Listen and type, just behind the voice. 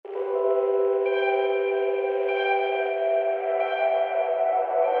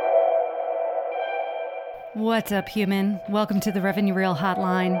What's up, human? Welcome to the Revenue Reel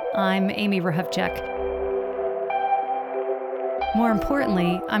Hotline. I'm Amy Rahovchek. More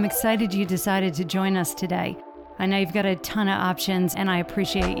importantly, I'm excited you decided to join us today. I know you've got a ton of options, and I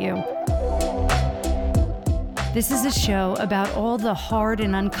appreciate you. This is a show about all the hard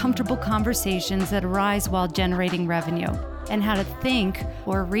and uncomfortable conversations that arise while generating revenue, and how to think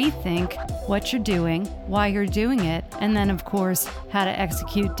or rethink what you're doing, why you're doing it, and then, of course, how to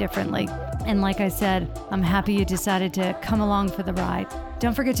execute differently. And like I said, I'm happy you decided to come along for the ride.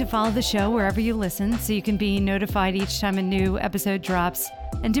 Don't forget to follow the show wherever you listen so you can be notified each time a new episode drops.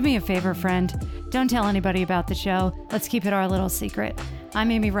 And do me a favor, friend. Don't tell anybody about the show. Let's keep it our little secret.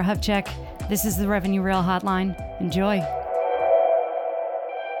 I'm Amy Rahovchek. This is the Revenue Reel Hotline. Enjoy.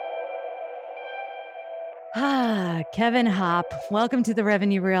 Kevin Hopp, welcome to the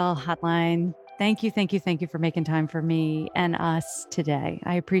Revenue Reel Hotline. Thank you for making time for me and us today.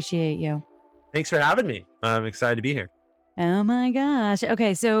 I appreciate you. Thanks for having me. I'm excited to be here. Oh my gosh.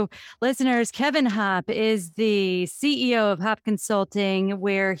 Okay, so listeners, Kevin Hopp is the CEO of Hopp Consulting,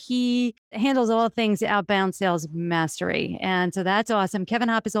 where he handles all things outbound sales mastery. And so that's awesome. Kevin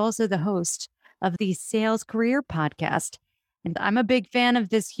Hopp is also the host of the Sales Career Podcast. And I'm a big fan of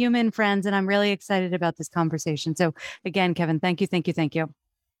this human, friends, and I'm really excited about this conversation. So again, Kevin, thank you.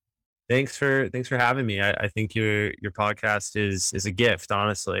 Thanks for having me. I think your podcast is a gift,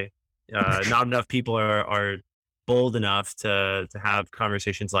 honestly. Not enough people are bold enough to have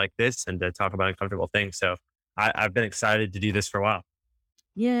conversations like this and to talk about uncomfortable things. So I've been excited to do this for a while.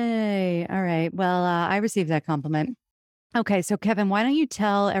 Yay. All right. Well, I received that compliment. Okay. So Kevin, why don't you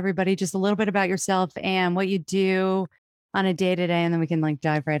tell everybody just a little bit about yourself and what you do on a day to day, and then we can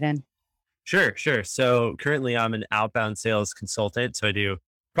dive right in. Sure. So currently I'm an outbound sales consultant. So I do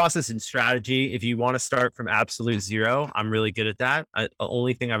process and strategy. If you want to start from absolute zero, I'm really good at that. The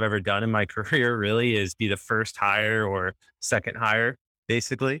only thing I've ever done in my career really is be the first hire or second hire,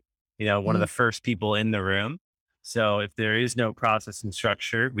 basically, one of the first people in the room. So if there is no process and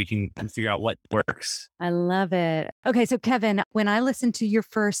structure, we can figure out what works. I love it. Okay. So Kevin, when I listened to your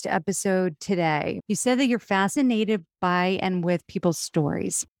first episode today, you said that you're fascinated by and with people's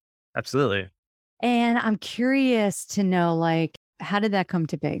stories. Absolutely. And I'm curious to know, how did that come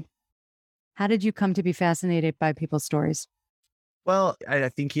to be? How did you come to be fascinated by people's stories? Well, I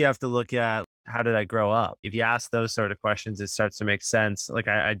think you have to look at how did I grow up? If you ask those sort of questions, it starts to make sense.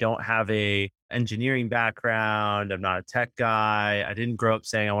 I don't have a engineering background. I'm not a tech guy. I didn't grow up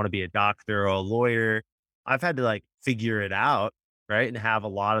saying I want to be a doctor or a lawyer. I've had to figure it out, right? And have a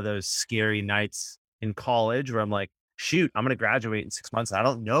lot of those scary nights in college where I'm like, shoot, I'm going to graduate in 6 months. I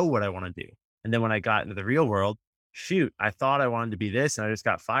don't know what I want to do. And then when I got into the real world, shoot, I thought I wanted to be this and I just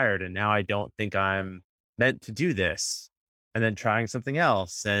got fired. And now I don't think I'm meant to do this. And then trying something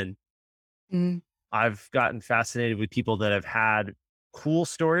else. And I've gotten fascinated with people that have had cool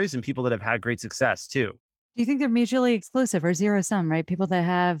stories and people that have had great success too. Do you think they're mutually exclusive or zero sum, right? People that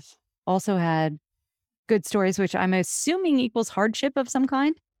have also had good stories, which I'm assuming equals hardship of some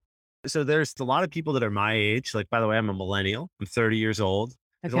kind. So there's a lot of people that are my age. By the way, I'm a millennial. I'm 30 years old.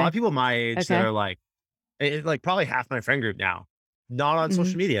 There's a lot of people my age that are probably half my friend group now, not on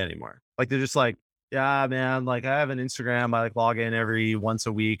social media anymore. They're just yeah, man, I have an Instagram. I log in every once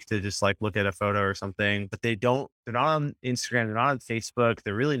a week to just look at a photo or something, but they're not on Instagram. They're not on Facebook.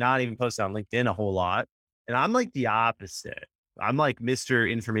 They're really not even posted on LinkedIn a whole lot. And I'm the opposite. I'm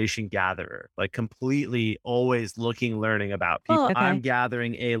Mr. Information Gatherer, completely always looking, learning about people. Oh, okay. I'm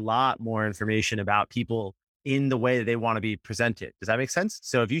gathering a lot more information about people in the way that they want to be presented. Does that make sense?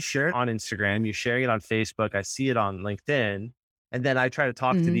 So if you share it on Instagram, you're sharing it on Facebook, I see it on LinkedIn, and then I try to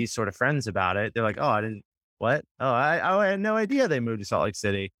talk to these sort of friends about it. They're like, oh, I didn't, what? Oh, I had no idea they moved to Salt Lake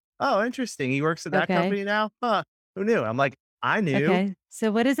City. Oh, interesting. He works at that company now? Huh. Who knew? I'm like, I knew. Okay.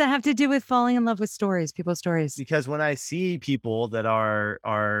 So what does that have to do with falling in love with stories, people's stories? Because when I see people that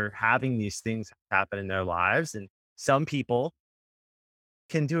are having these things happen in their lives, and some people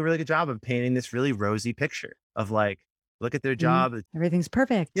can do a really good job of painting this really rosy picture of look at their job. Everything's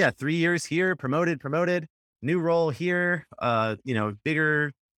perfect. Yeah. 3 years here, promoted, new role here,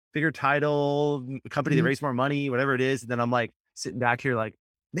 bigger title, company that raised more money, whatever it is. And then I'm sitting back here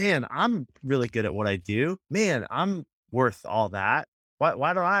man, I'm really good at what I do. Man, I'm worth all that.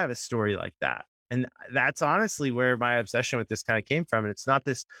 Why don't I have a story like that? And that's honestly where my obsession with this kind of came from. And it's not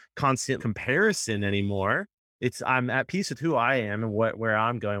this constant comparison anymore. I'm at peace with who I am and where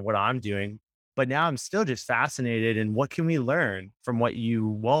I'm going, what I'm doing. But now I'm still just fascinated in what can we learn from what you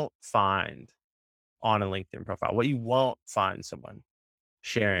won't find on a LinkedIn profile, what you won't find someone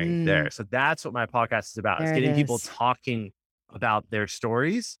sharing there. So that's what my podcast is about. It's getting people talking about their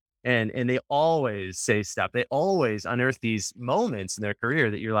stories And they always say stuff. They always unearth these moments in their career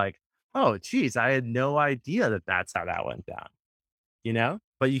that you're like, oh, geez, I had no idea that that's how that went down, you know?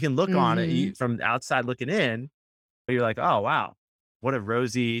 But you can look on it Hmm. from the outside looking in, but you're like, oh, wow, what a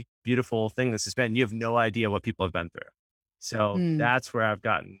rosy, beautiful thing this has been. You have no idea what people have been through. So Mm. that's where I've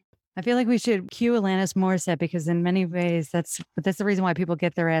gotten. I feel like we should cue Alanis Morissette because in many ways that's the reason why people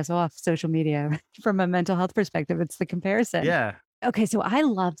get their ass off social media from a mental health perspective. It's the comparison. Yeah. Okay, so I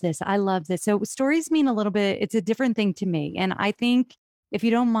love this. I love this. So stories mean a little bit, it's a different thing to me. And I think if you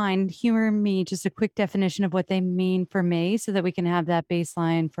don't mind, humor me just a quick definition of what they mean for me so that we can have that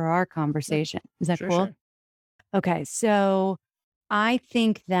baseline for our Sure. conversation. Is that Sure. cool? Sure. Okay, so I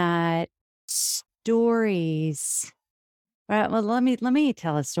think that stories. Well, let me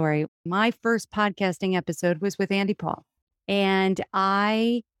tell a story. My first podcasting episode was with Andy Paul, and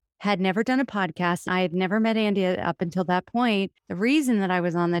I had never done a podcast. I had never met Andy up until that point. The reason that I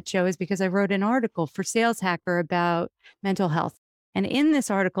was on that show is because I wrote an article for Sales Hacker about mental health. And in this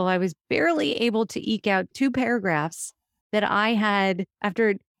article, I was barely able to eke out 2 paragraphs that I had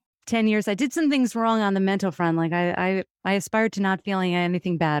after 10 years. I did some things wrong on the mental front. Like I aspired to not feeling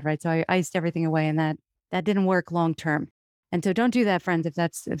anything bad, right? So I iced everything away, and that didn't work long term. And so don't do that, friends. If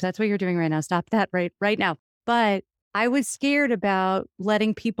that's what you're doing right now, stop that right now. But I was scared about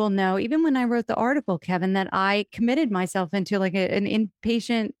letting people know, even when I wrote the article, Kevin, that I committed myself into like an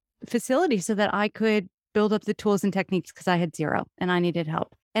inpatient facility so that I could build up the tools and techniques because I had zero and I needed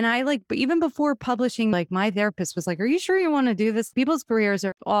help. And I like, but even before publishing, like my therapist was like, "Are you sure you want to do this?" People's careers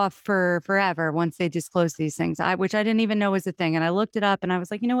are off for forever once they disclose these things, which I didn't even know was a thing. And I looked it up and I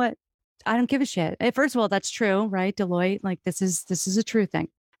was like, you know what? I don't give a shit. First of all, that's true, right? Deloitte, like this is a true thing.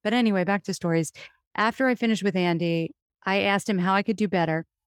 But anyway, back to stories. After I finished with Andy, I asked him how I could do better.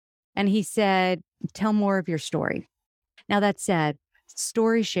 And he said, tell more of your story. Now, that said,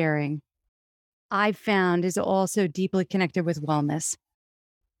 story sharing, I've found is also deeply connected with wellness.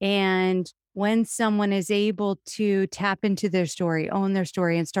 And when someone is able to tap into their story, own their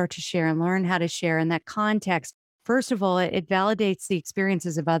story, and start to share and learn how to share in that context, first of all, it validates the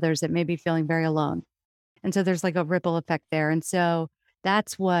experiences of others that may be feeling very alone. And so there's like a ripple effect there. And so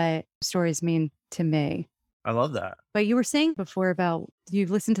that's what stories mean to me. I love that. But you were saying before about you've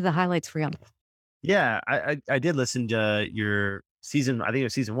listened to the highlights reel. Yeah. I did listen to your season. I think it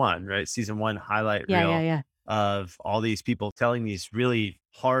was season one, right? Season one highlight Yeah, yeah, reel yeah. of all these people telling these really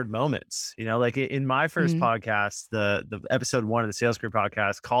hard moments. You know, like in my first Mhm. podcast, the episode one of the Sales Career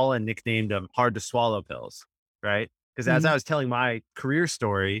podcast, Colin nicknamed them hard to swallow pills, right? Because as I Mhm. was telling my career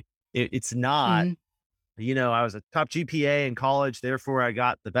story, it's not, Mhm. I was a top GPA in college, therefore I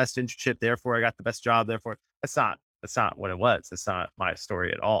got the best internship, therefore I got the best job, therefore that's not what it was. That's not my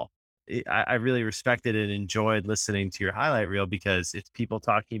story at all. I really respected and enjoyed listening to your highlight reel because it's people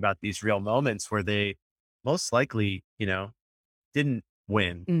talking about these real moments where they most likely, didn't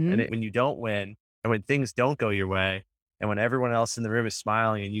win. And Mhm. when you don't win and when things don't go your way and when everyone else in the room is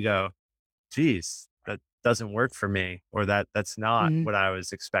smiling and you go, geez, that doesn't work for me, or that's not Mhm. what I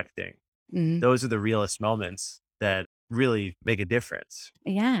was expecting. Mhm. Those are the realest moments that really make a difference.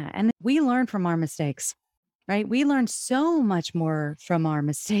 Yeah, and we learn from our mistakes, right? We learn so much more from our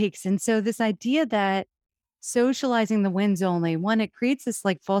mistakes. And so this idea that socializing the wins only, one, it creates this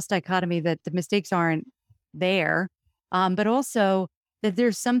like false dichotomy that the mistakes aren't there, but also that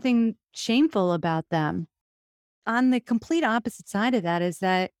there's something shameful about them. On the complete opposite side of that is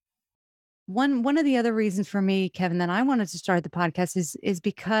that one of the other reasons for me, Kevin, that I wanted to start the podcast is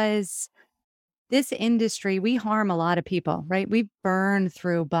because this industry, we harm a lot of people, right? We burn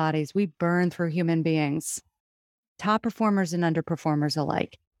through bodies, we burn through human beings, top performers and underperformers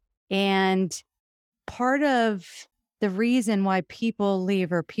alike. And part of the reason why people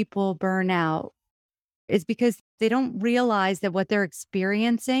leave or people burn out is because they don't realize that what they're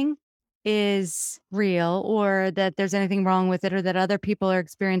experiencing is real or that there's anything wrong with it or that other people are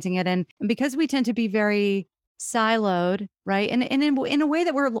experiencing it. And because we tend to be very siloed, right? And in a way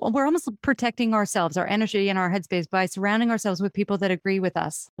that we're almost protecting ourselves, our energy and our headspace by surrounding ourselves with people that agree with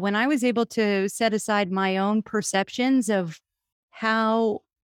us. When I was able to set aside my own perceptions of how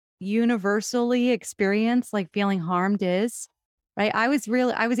universally experienced like feeling harmed is, right? I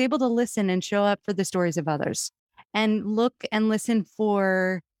was able to listen and show up for the stories of others and look and listen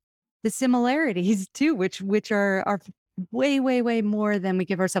for the similarities too, which are way, way, way more than we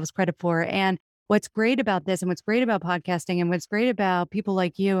give ourselves credit for. And what's great about this and what's great about podcasting and what's great about people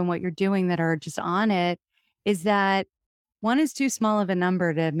like you and what you're doing that are just on it is that one is too small of a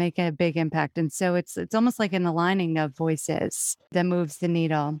number to make a big impact. And so it's almost like an aligning of voices that moves the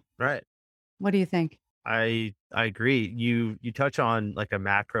needle. Right. What do you think? I I agree. You touch on like a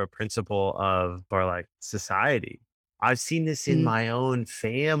macro principle of or like society. I've seen this in Mm-hmm.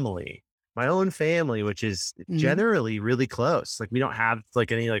 my own family, which is generally really close. Like we don't have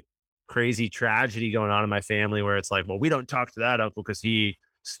like any like crazy tragedy going on in my family where it's like, well, we don't talk to that uncle because he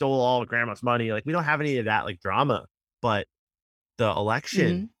stole all of grandma's money. Like we don't have any of that like drama. But the Mm-hmm.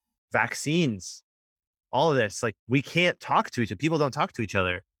 election, vaccines, all of this, like we can't talk to each other. People don't talk to each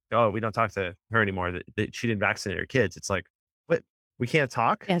other. Oh, we don't talk to her anymore. That she didn't vaccinate her kids. It's like, what? We can't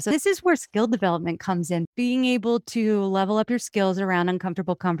talk? Yeah, so this is where skill development comes in, being able to level up your skills around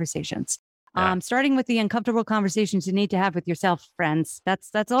uncomfortable conversations. Yeah. Starting with the uncomfortable conversations you need to have with yourself, friends. That's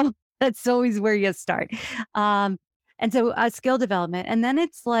all. That's always where you start. Um, and so skill development, and then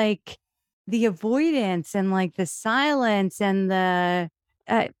it's like the avoidance and like the silence and the.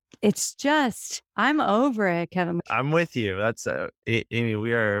 Uh, it's just I'm over it, Kevin. I'm with you. That's Amy.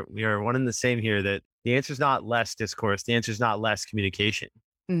 We are one and the same here. That the answer is not less discourse. The answer is not less communication.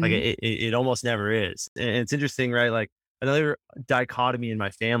 Like Hmm. it almost never is. And it's interesting, right? Like another dichotomy in my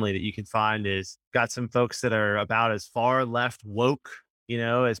family that you can find is got some folks that are about as far left woke,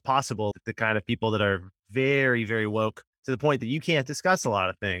 as possible. The kind of people that are very, very woke to the point that you can't discuss a lot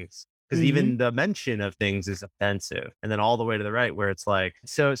of things because Hmm. even the mention of things is offensive. And then all the way to the right, where it's like,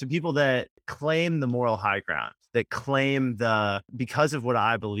 so people that claim the moral high ground, that claim because of what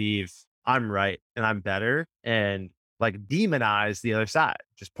I believe, I'm right and I'm better, and like demonize the other side,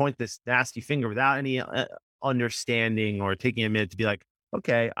 just point this nasty finger without any understanding or taking a minute to be like,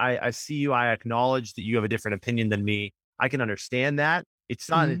 okay, I see you. I acknowledge that you have a different opinion than me. I can understand that. It's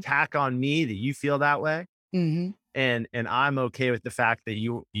not an Hmm. attack on me that you feel that way, Hmm. and I'm okay with the fact that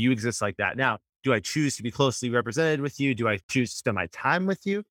you exist like that. Now, do I choose to be closely represented with you? Do I choose to spend my time with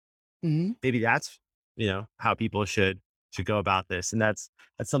you? Hmm. Maybe that's how people should go about this, and that's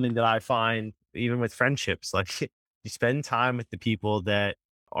something that I find even with friendships. Like you spend time with the people that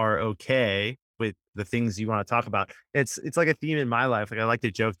are okay with the things you want to talk about. It's like a theme in my life. Like I like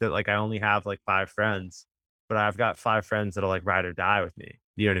to joke that like I only have like 5 friends, but I've got 5 friends that'll like ride or die with me.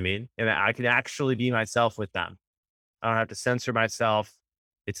 You know what I mean? And I can actually be myself with them. I don't have to censor myself.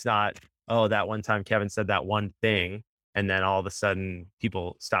 It's not, oh, that one time Kevin said that one thing, and then all of a sudden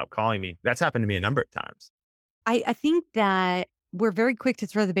people stop calling me. That's happened to me a number of times. I think that we're very quick to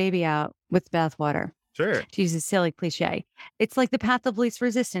throw the baby out with the bathwater, Sure. to use a silly cliche. It's like the path of least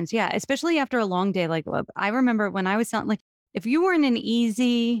resistance. Yeah, especially after a long day. Like I remember when I was sound like if you were in an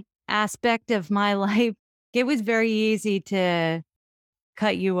easy aspect of my life, it was very easy to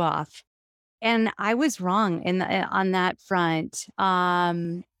cut you off. And I was wrong on that front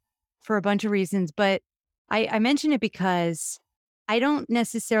for a bunch of reasons. But I mention it because I don't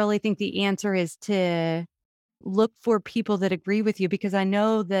necessarily think the answer is to look for people that agree with you because I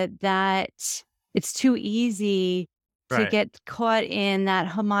know that it's too easy to Right. get caught in that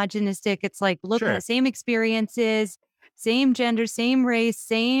homogenistic. It's like, look at the Sure. same experiences, same gender, same race,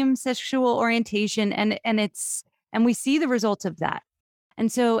 same sexual orientation, and we see the results of that.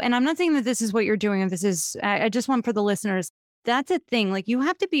 And so, and I'm not saying that this is what you're doing, and this is, I just want for the listeners, that's a thing. Like you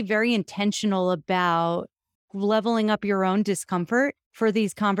have to be very intentional about leveling up your own discomfort for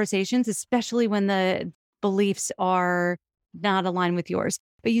these conversations, especially when the beliefs are not aligned with yours.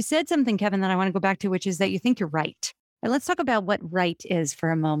 But you said something, Kevin, that I want to go back to, which is that you think you're right. And let's talk about what right is for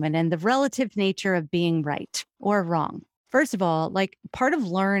a moment and the relative nature of being right or wrong. First of all, like part of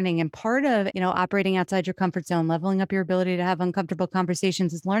learning and part of, operating outside your comfort zone, leveling up your ability to have uncomfortable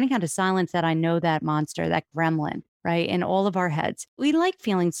conversations is learning how to silence that I know that monster, that gremlin, right? In all of our heads. We like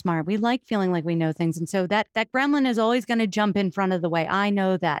feeling smart. We like feeling like we know things. And so that gremlin is always going to jump in front of the way. I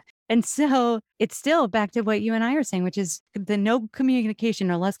know that. And so it's still back to what you and I are saying, which is the no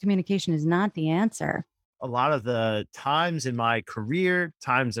communication or less communication is not the answer. A lot of the times in my career,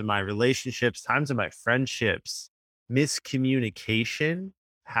 times in my relationships, times in my friendships, miscommunication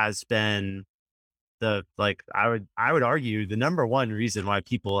has been I would argue the number one reason why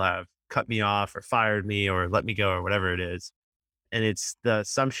people have cut me off or fired me or let me go or whatever it is. And it's the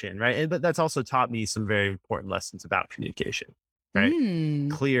assumption, right? But that's also taught me some very important lessons about communication, right?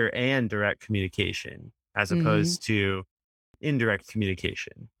 Mm. Clear and direct communication as Hmm. opposed to indirect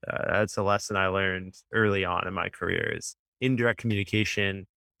communication. That's a lesson I learned early on in my career is indirect communication.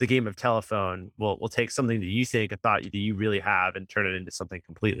 The game of telephone will take something that you think a thought that you really have and turn it into something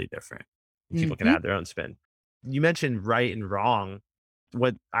completely different. And people can Hmm. add their own spin. You mentioned right and wrong.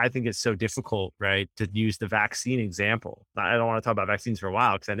 What I think is so difficult, right, to use the vaccine example. I don't want to talk about vaccines for a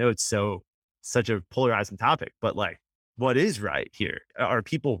while because I know it's such a polarizing topic, but like, what is right here? Are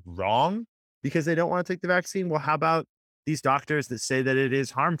people wrong because they don't want to take the vaccine? Well, how about these doctors that say that it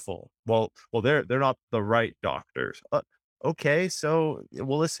is harmful. Well, they're not the right doctors. Okay, so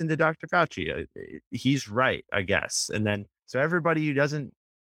we'll listen to Dr. Fauci. He's right, I guess. And then so everybody who doesn't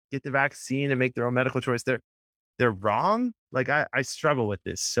get the vaccine and make their own medical choice, they're wrong. Like I struggle with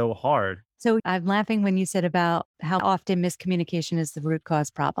this so hard. So I'm laughing when you said about how often miscommunication is the root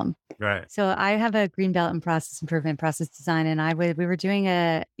cause problem. Right. So I have a green belt in process improvement, process design, and we were doing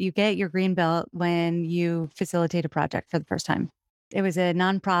you get your green belt when you facilitate a project for the first time. It was a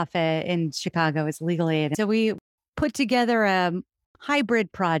nonprofit in Chicago. It's legal aid. So we put together a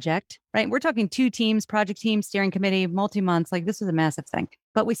hybrid project, right? We're talking 2 teams, project team, steering committee, multi-months. Like this was a massive thing,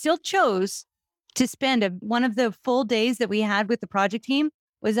 but we still chose to spend one of the full days that we had with the project team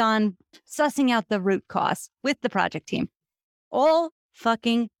was on sussing out the root cause with the project team all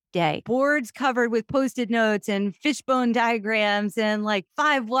fucking day. Boards covered with Post-it notes and fishbone diagrams and like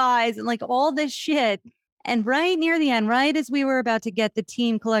 5 whys and like all this shit. And right near the end, right as we were about to get the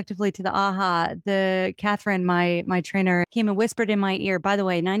team collectively to the AHA, Catherine, my trainer, came and whispered in my ear, by the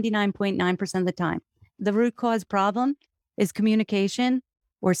way, 99.9% of the time, the root cause problem is communication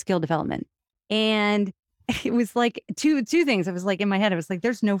or skill development. And it was like two things. It was like in my head, I was like,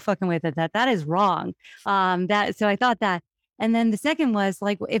 there's no fucking way that is wrong. So I thought that. And then the second was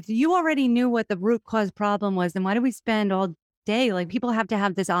like, if you already knew what the root cause problem was, then why do we spend all day? Like people have to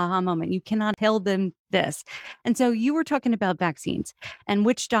have this aha moment. You cannot tell them this. And so you were talking about vaccines and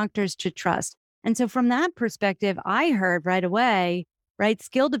which doctors to trust. And so from that perspective, I heard right away, right,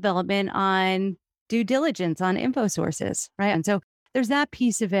 skill development on due diligence on info sources, right? And so there's that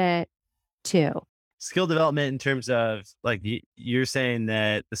piece of it too. Skill development in terms of like you're saying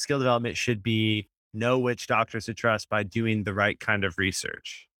that the skill development should be know which doctors to trust by doing the right kind of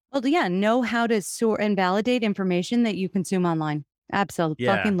research. Well, yeah, know how to sort and validate information that you consume online. Absolutely.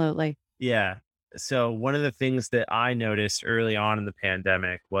 Yeah. Fucking lootly. Yeah. So one of the things that I noticed early on in the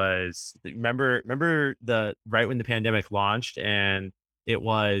pandemic was remember the right when the pandemic launched and it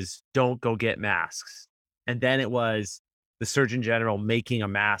was don't go get masks. And then it was the Surgeon General making a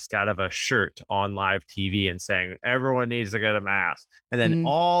mask out of a shirt on live TV and saying, everyone needs to get a mask. And then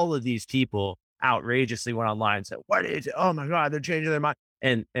all of these people outrageously went online and said, what is it? Oh my God, they're changing their mind.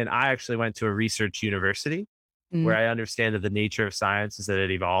 And I actually went to a research university where I understand that the nature of science is that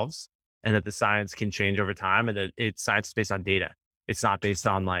it evolves and that the science can change over time and that science is based on data. It's not based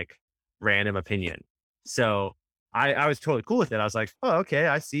on like random opinion. So I was totally cool with it. I was like, oh, okay,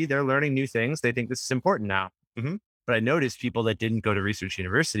 I see they're learning new things. They think this is important now. But I noticed people that didn't go to research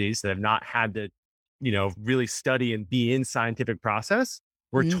universities that have not had to, really study and be in scientific process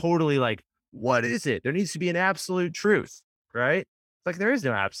were totally like, what is it? There needs to be an absolute truth, right? It's like, there is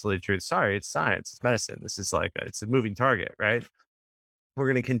no absolute truth. Sorry, it's science, it's medicine. This is like, it's a moving target, right? We're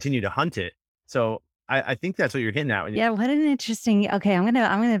going to continue to hunt it. So I think that's what you're hitting at. Yeah. What an interesting, okay. I'm going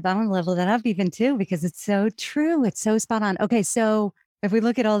to level that up even too, because it's so true. It's so spot on. Okay. So if we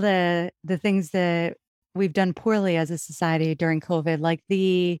look at all the things that we've done poorly as a society during COVID, like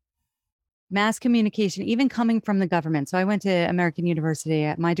the mass communication, even coming from the government. So I went to American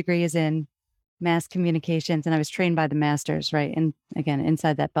University. My degree is in mass communications and I was trained by the masters, right? And again,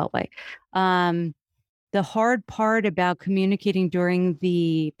 inside that beltway. The hard part about communicating during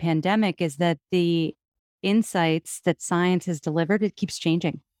the pandemic is that the insights that science has delivered, it keeps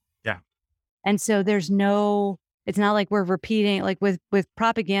changing. Yeah. And so it's not like we're repeating, like with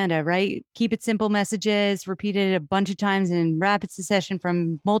propaganda, right? Keep it simple messages, repeated a bunch of times in rapid succession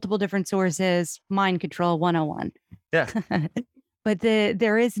from multiple different sources, mind control 101. Yeah. But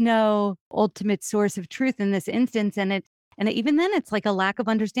there is no ultimate source of truth in this instance. And even then it's like a lack of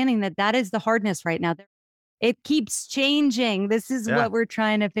understanding that is the hardness right now. It keeps changing. This is what we're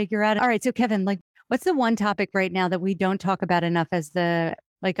trying to figure out. All right. So Kevin, like what's the one topic right now that we don't talk about enough as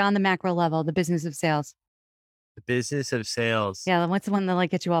on the macro level, the business of sales? The business of sales. Yeah. What's the one that like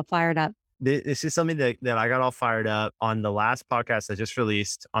gets you all fired up? This is something that I got all fired up on the last podcast I just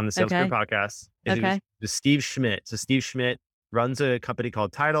released on the Sales Career Podcast. It was Steve Schmidt. So Steve Schmidt runs a company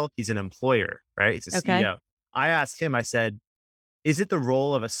called Tidal. He's an employer, right? He's a CEO. I asked him, I said, is it the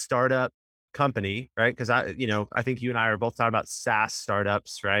role of a startup company, right? Because I think you and I are both talking about SaaS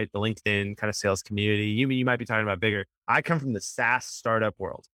startups, right? The LinkedIn kind of sales community. You might be talking about bigger. I come from the SaaS startup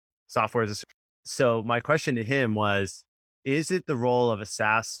world, software as a service. So my question to him was, is it the role of a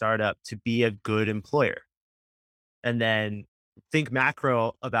SaaS startup to be a good employer? And then think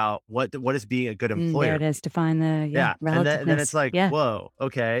macro about what is being a good employer. There it is, define the And then it's like, whoa,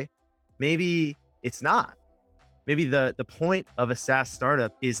 okay, maybe it's not. Maybe the point of a SaaS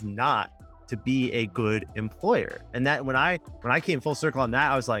startup is not to be a good employer. And that when I came full circle on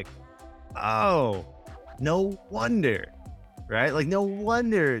that, I was like, oh, No wonder, right? Like, no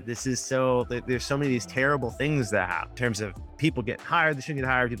wonder there's so many of these terrible things that happen in terms of people getting hired, they shouldn't get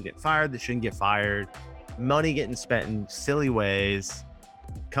hired, people getting fired, they shouldn't get fired, money getting spent in silly ways,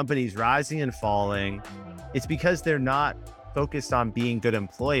 companies rising and falling. It's because they're not focused on being good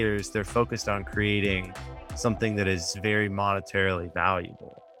employers. They're focused on creating something that is very monetarily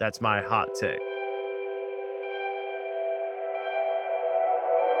valuable. That's my hot take.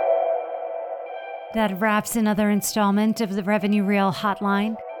 That wraps another installment of the Revenue Reel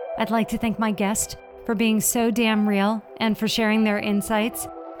Hotline. I'd like to thank my guest for being so damn real and for sharing their insights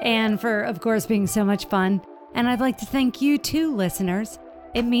and for, of course, being so much fun. And I'd like to thank you too, listeners.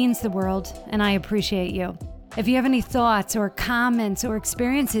 It means the world, and I appreciate you. If you have any thoughts or comments or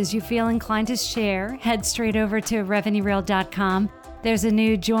experiences you feel inclined to share, head straight over to revenuereel.com. There's a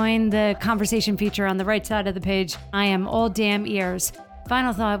new Join the Conversation feature on the right side of the page. I am all damn ears.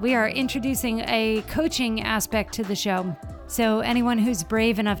 Final thought, we are introducing a coaching aspect to the show. So anyone who's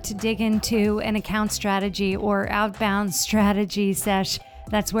brave enough to dig into an account strategy or outbound strategy sesh,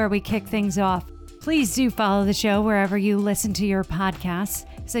 that's where we kick things off. Please do follow the show wherever you listen to your podcasts,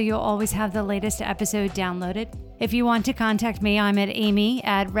 so you'll always have the latest episode downloaded. If you want to contact me, I'm at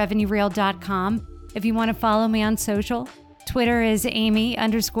amy@revenuereel.com. If you want to follow me on social, Twitter is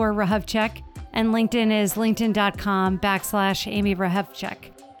Amy_Rahovchek, and LinkedIn is linkedin.com/Amy Rahovchek.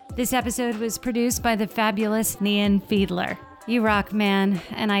 This episode was produced by the fabulous Nian Fiedler. You rock, man,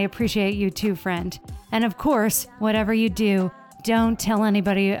 and I appreciate you too, friend. And of course, whatever you do, don't tell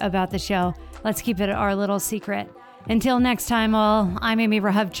anybody about the show. Let's keep it our little secret. Until next time, all, I'm Amy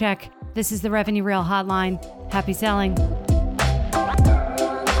Rahovchek. This is the Revenue Reel Hotline. Happy selling.